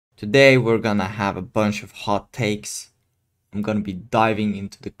Today we're gonna have a bunch of hot takes. I'm gonna be diving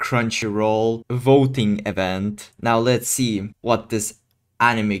into the Crunchyroll voting event. Now let's see what this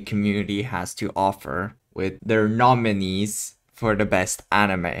anime community has to offer with their nominees for the best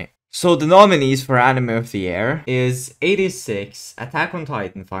anime. So the nominees for Anime of the Year is 86, Attack on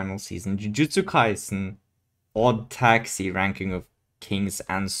Titan Final Season, Jujutsu Kaisen, Odd Taxi, Ranking of Kings,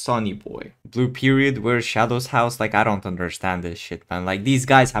 and Sonny Boy. Blue Period, Where's Shadow's House? Like, I don't understand this shit, man. Like, these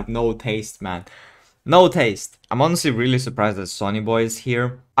guys have no taste, man. No taste. I'm honestly really surprised that Sonny Boy is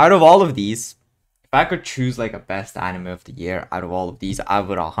here. Out of all of these, if I could choose like a best anime of the year out of all of these, I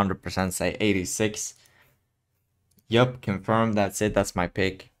would 100% say 86. Yup, confirmed. That's it. That's my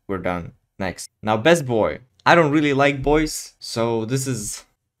pick. We're done. Next. Now, best boy. I don't really like boys, so this is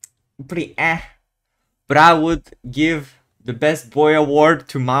pretty But I would give the best boy award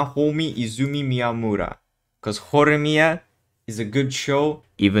to my homie Izumi Miyamura. Because Horimiya is a good show,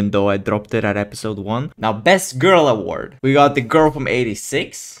 even though I dropped it at episode 1. Now, best girl award. We got the girl from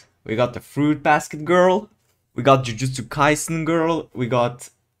 86. We got the Fruit Basket girl. We got Jujutsu Kaisen girl. We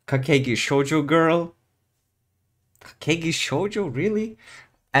got Kakegi Shoujo girl. Kakegi Shoujo? Really?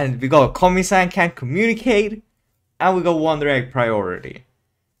 And we got Komi-san Can't Communicate. And we got Wonder Egg Priority.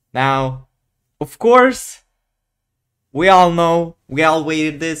 Now, of course, we all know, we all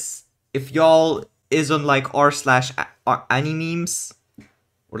waited this. If y'all is on like r/animemes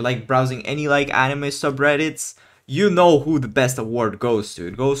or like browsing any like anime subreddits, you know who the best award goes to.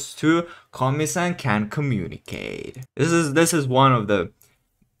 It goes to Komi-san Can Communicate. This is one of the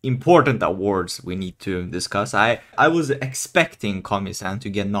important awards we need to discuss. I was expecting Komi-san to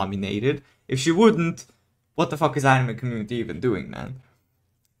get nominated. If she wouldn't, what the fuck is anime community even doing, man?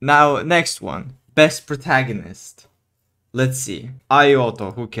 Now, next one. Best protagonist. Let's see.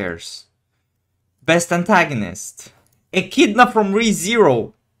 Ayoto, who cares? Best antagonist. Echidna from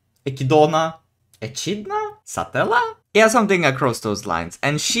Re:Zero. Echidna? Echidna? Satella? Yeah, something across those lines.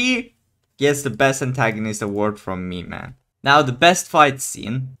 And she gets the best antagonist award from me, man. Now, the best fight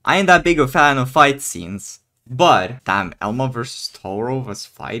scene. I ain't that big a fan of fight scenes. But, damn, Elma versus Toro was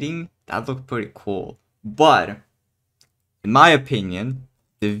fighting? That looked pretty cool. But, in my opinion,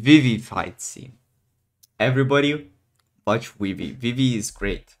 the Vivi fight scene. Everybody, watch Vivi. Vivi is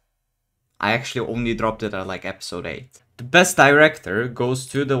great. I actually only dropped it at like episode 8. The best director goes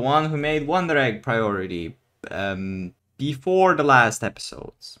to the one who made Wonder Egg Priority before the last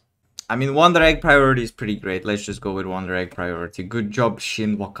episodes. I mean, Wonder Egg Priority is pretty great. Let's just go with Wonder Egg Priority. Good job,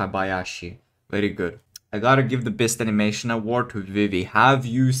 Shin Wakabayashi. Very good. I gotta give the best animation award to Vivi. Have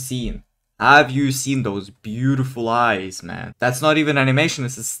you seen those beautiful eyes, man? That's not even animation,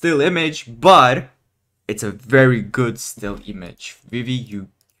 it's a still image, but it's a very good still image. Vivi, you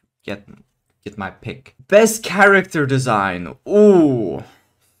get my pick. Best character design. Ooh.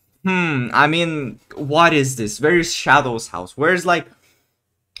 I mean, what is this? Where's Shadow's House? Where's like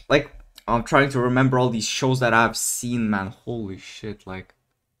I'm trying to remember all these shows that I've seen, man. Holy shit, like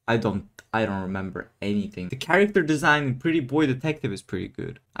I don't remember anything. The character design in Pretty Boy Detective is pretty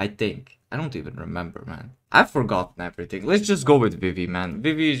good, I think. I don't even remember, man. I've forgotten everything. Let's just go with Vivi, man.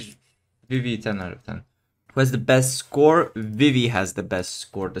 Vivi 10 out of 10. Who has the best score? Vivi has the best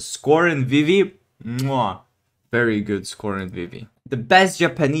score. The score in Vivi, mwah. Very good score in Vivi. The best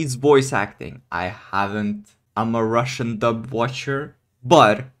Japanese voice acting. I haven't. I'm a Russian dub watcher,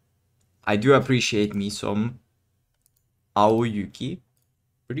 but I do appreciate me some Aoyuki.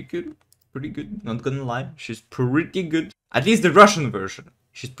 Pretty good. Pretty good. Not gonna lie. She's pretty good. At least the Russian version.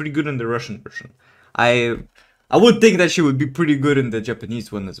 She's pretty good in the Russian version. I would think that she would be pretty good in the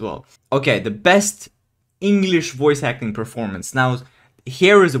Japanese one as well. Okay, the best English voice acting performance. Now,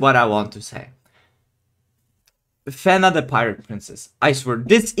 here is what I want to say. Fena the Pirate Princess. I swear,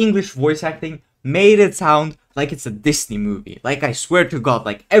 this English voice acting made it sound like it's a Disney movie. Like, I swear to God,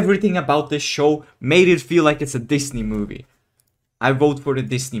 like, everything about this show made it feel like it's a Disney movie. I vote for the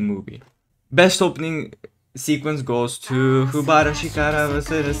Disney movie. Best opening sequence goes to Hubara Shikara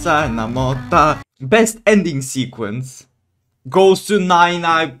Wasere Namota. Best ending sequence goes to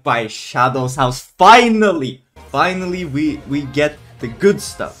Nine by Shadow's House. Finally we get the good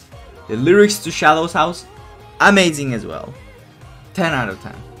stuff. The lyrics to Shadow's House, amazing as well. 10 out of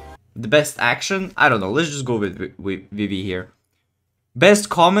 10. The best action, I don't know, let's just go with Vivi here. Best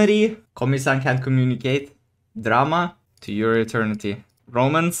comedy, Komi-san Can't Communicate. Drama, To Your Eternity.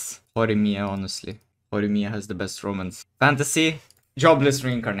 Romance, Horimiya, honestly. Horimiya has the best romance. Fantasy, Jobless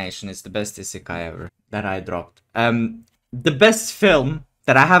Reincarnation is the best isekai ever that I dropped. The best film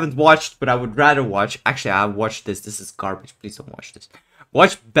that I haven't watched, but I would rather watch. Actually, I watched this. This is garbage. Please don't watch this.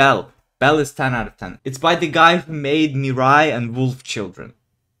 Watch Belle. Belle is 10 out of 10. It's by the guy who made Mirai and Wolf Children.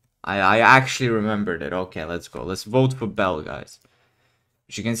 I actually remembered it. Okay, let's go. Let's vote for Bell, guys.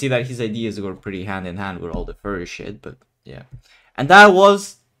 But you can see that his ideas go pretty hand in hand with all the furry shit, but yeah. And that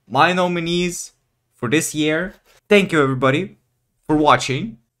was my nominees for this year. Thank you, everybody, for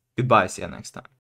watching. Goodbye. See you next time.